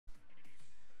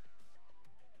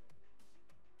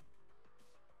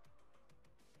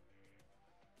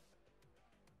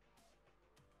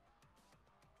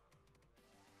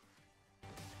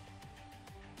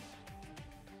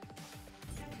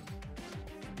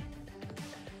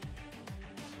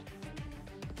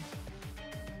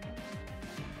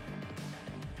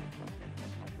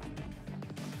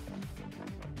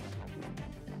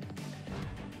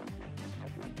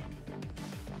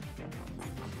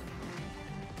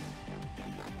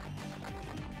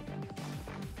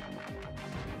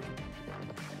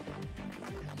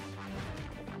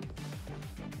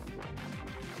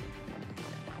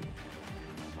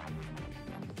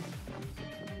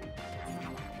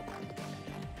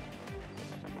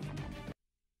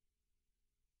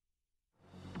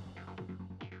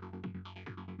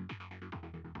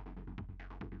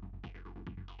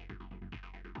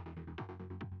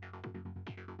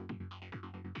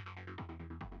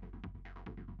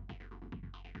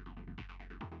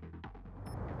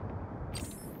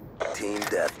Team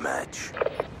deathmatch.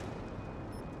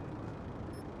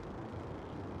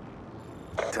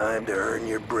 Time to earn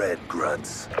your bread,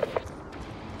 grunts.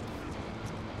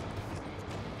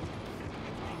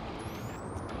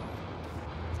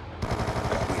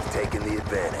 We've taken the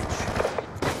advantage.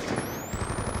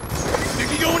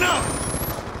 Nicky going out!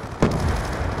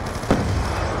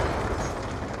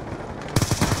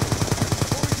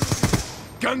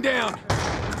 Gun down!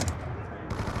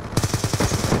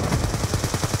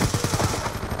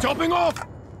 Topping off!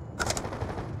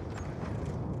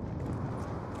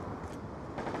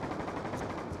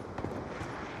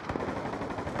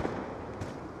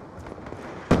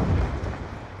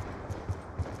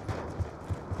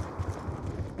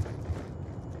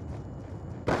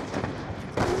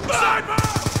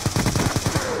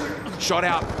 Shot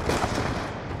out.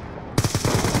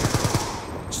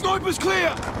 Sniper's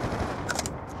clear!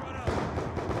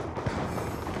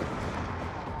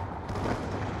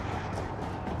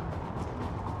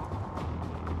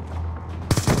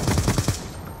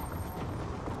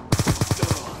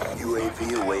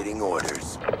 UAV awaiting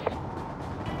orders.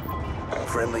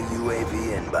 Friendly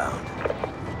UAV inbound.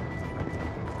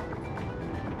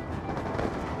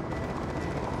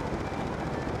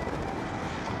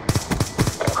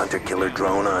 Hunter-killer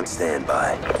drone on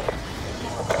standby.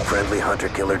 Friendly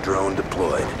hunter-killer drone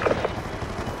deployed.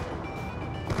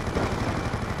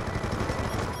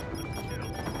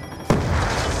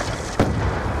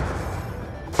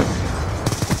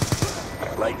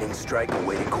 Lightning strike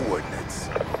awaiting coordinates.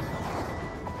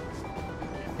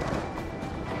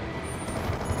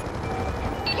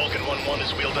 Vulcan 1-1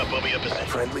 is wheeled up over your position.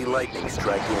 Friendly lightning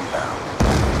strike inbound.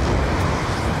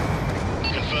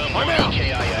 Confirm I'm out.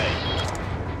 KIA.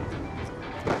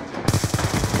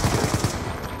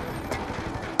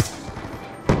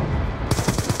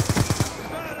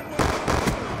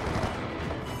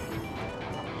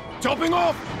 Topping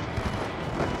off!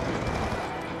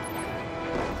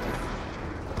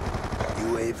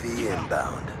 UAV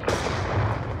inbound.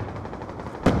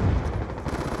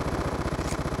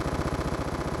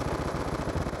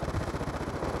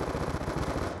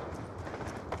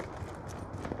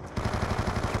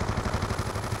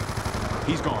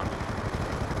 He's gone.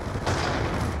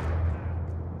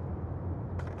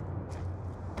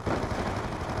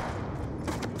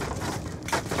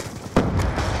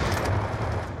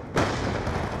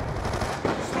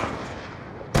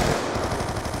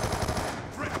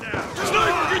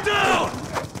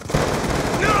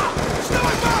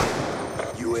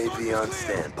 UAV on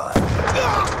standby.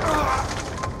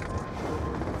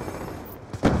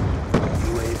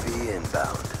 UAV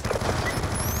inbound.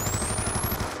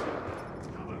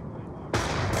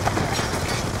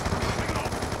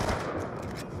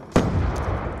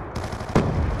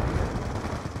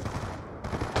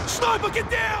 Sniper, get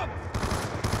down!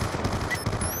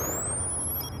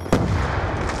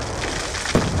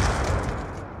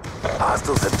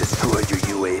 Hostiles have destroyed your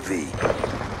UAV.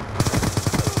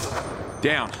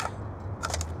 Down.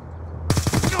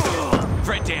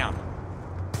 Threat down.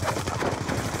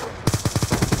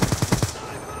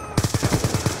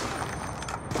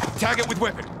 Target with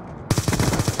weapon.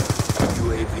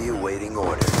 UAV awaiting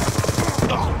orders.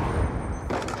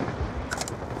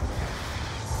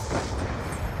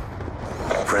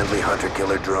 Friendly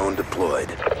hunter-killer drone deployed.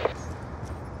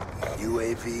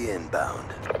 UAV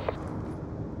inbound.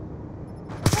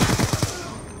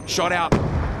 Shot out.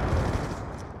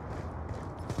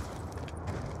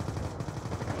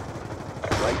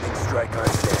 Lightning strike on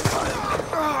standby.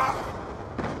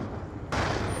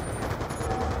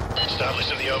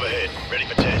 Established in the overhead. Ready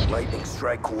for test. Lightning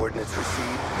strike coordinates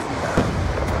received. Inbound.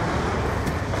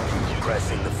 Keep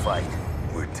pressing the fight.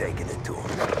 We're taking it to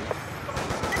them.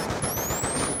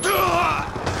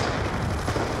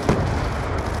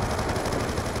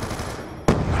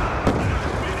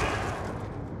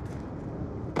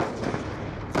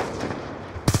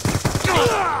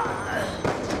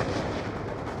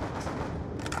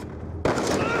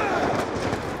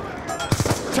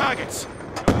 Targets.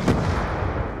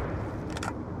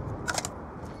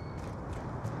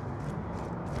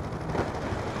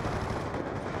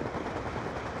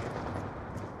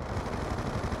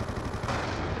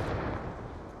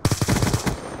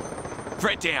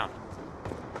 Threat down.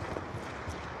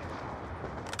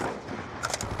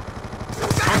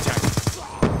 Contact.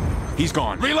 He's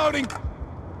gone. Reloading.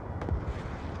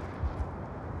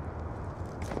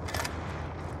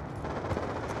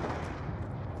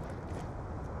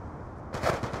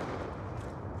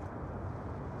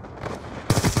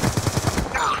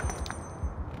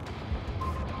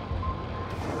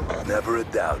 Never a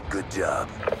doubt. Good job.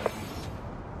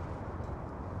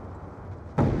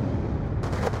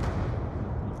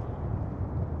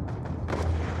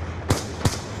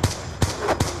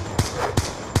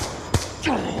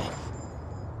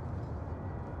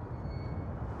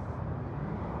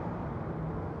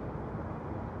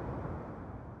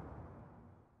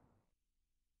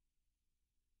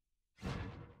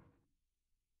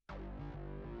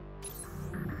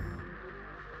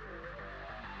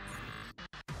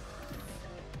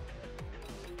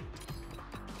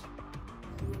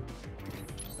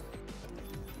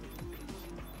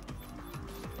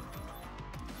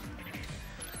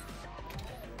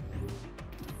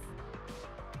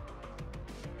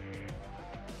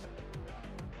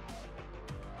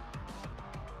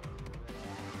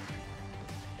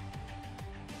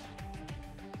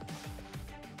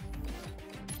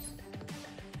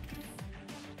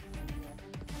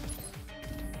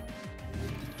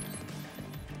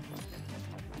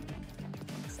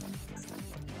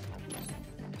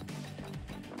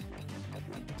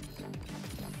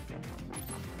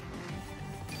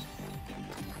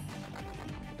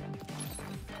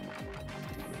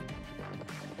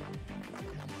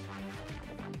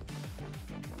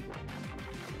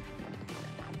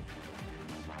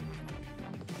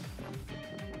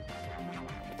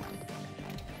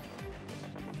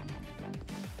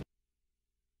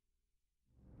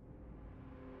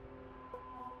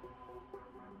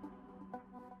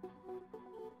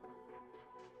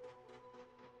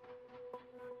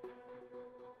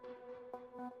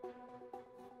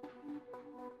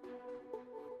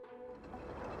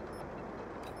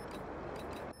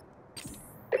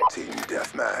 Team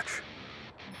deathmatch.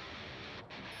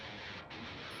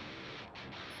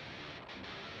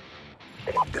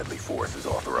 Deadly force is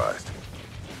authorized.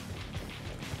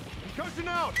 Concussion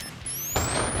out!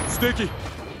 Sticky!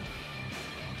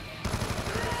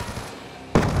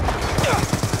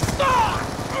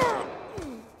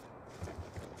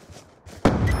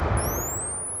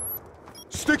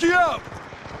 Sticky out!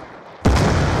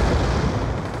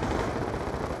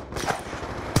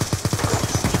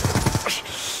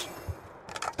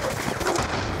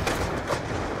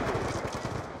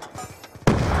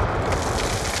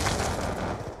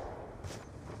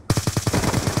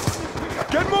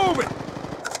 Get moving!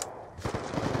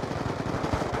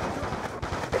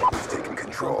 We've taken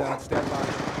control. Stand by.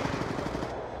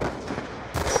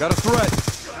 Got a threat.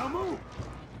 Now move.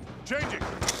 Changing.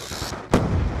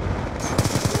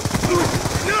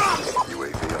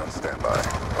 UAV on standby.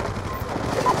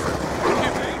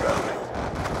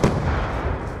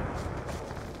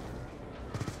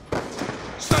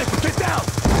 Sniper, get down!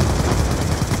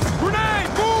 Grenade,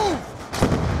 move!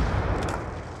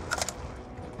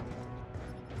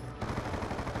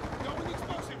 Going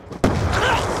explosive.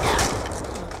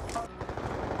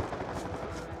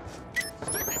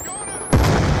 Sticky, going in!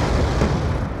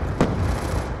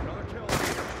 Another kill.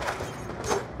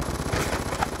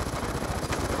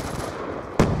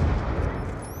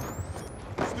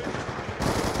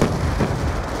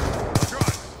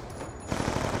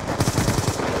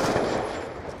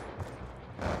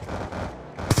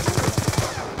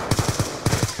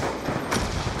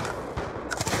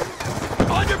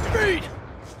 On your feet!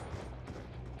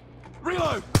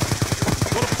 Reload!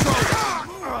 Little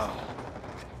patrol!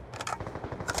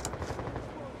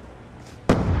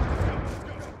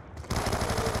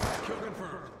 Kill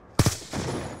confirmed.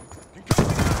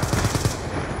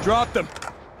 Drop them!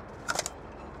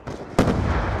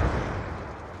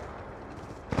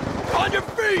 On your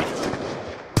feet!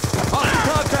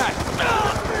 Hostile contact!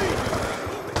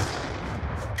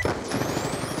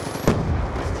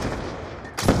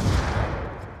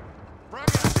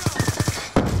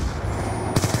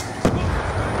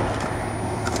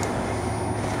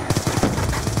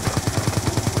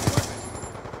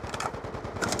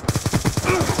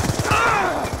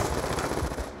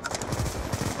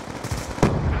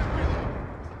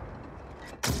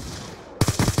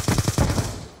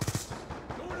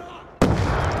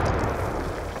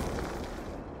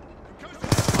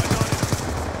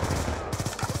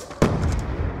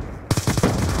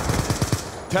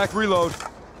 Attack reload.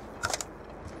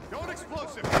 Going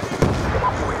explosive.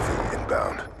 UAV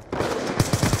inbound.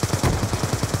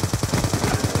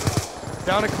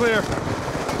 Down and clear.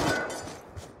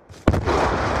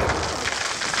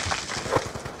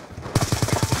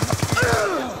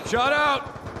 Shot out.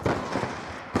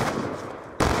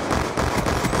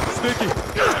 Sticky.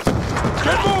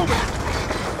 Get moving.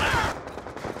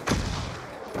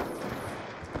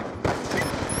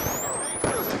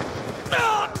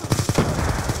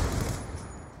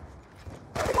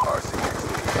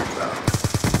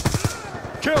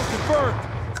 Kill confirmed.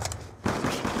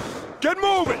 Get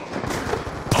moving.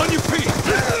 On your feet.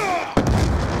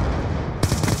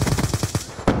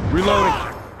 Reloading.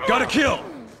 Got a kill.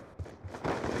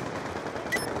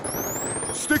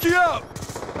 Sticky out.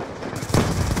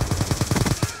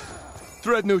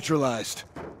 Threat neutralized.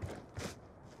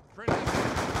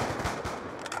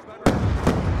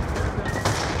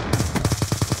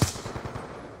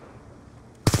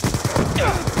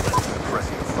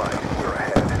 Pressing the fight. We're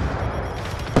ahead.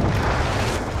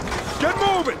 Get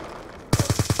moving.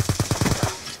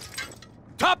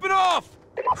 Top it off.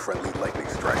 Friendly lightning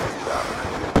strike inbound.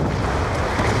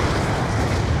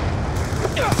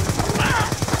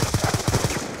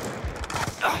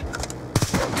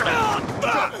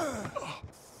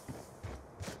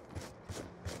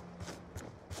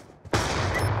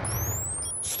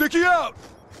 Sticky out!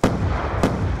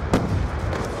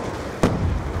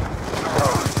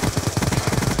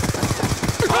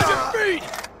 On your feet!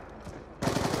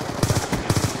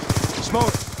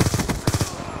 Smoke!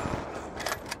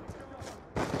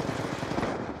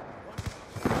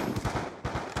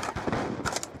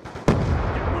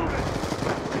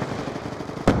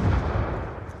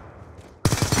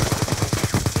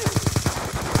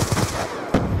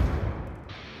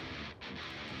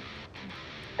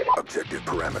 Objective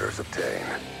parameters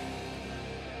obtained.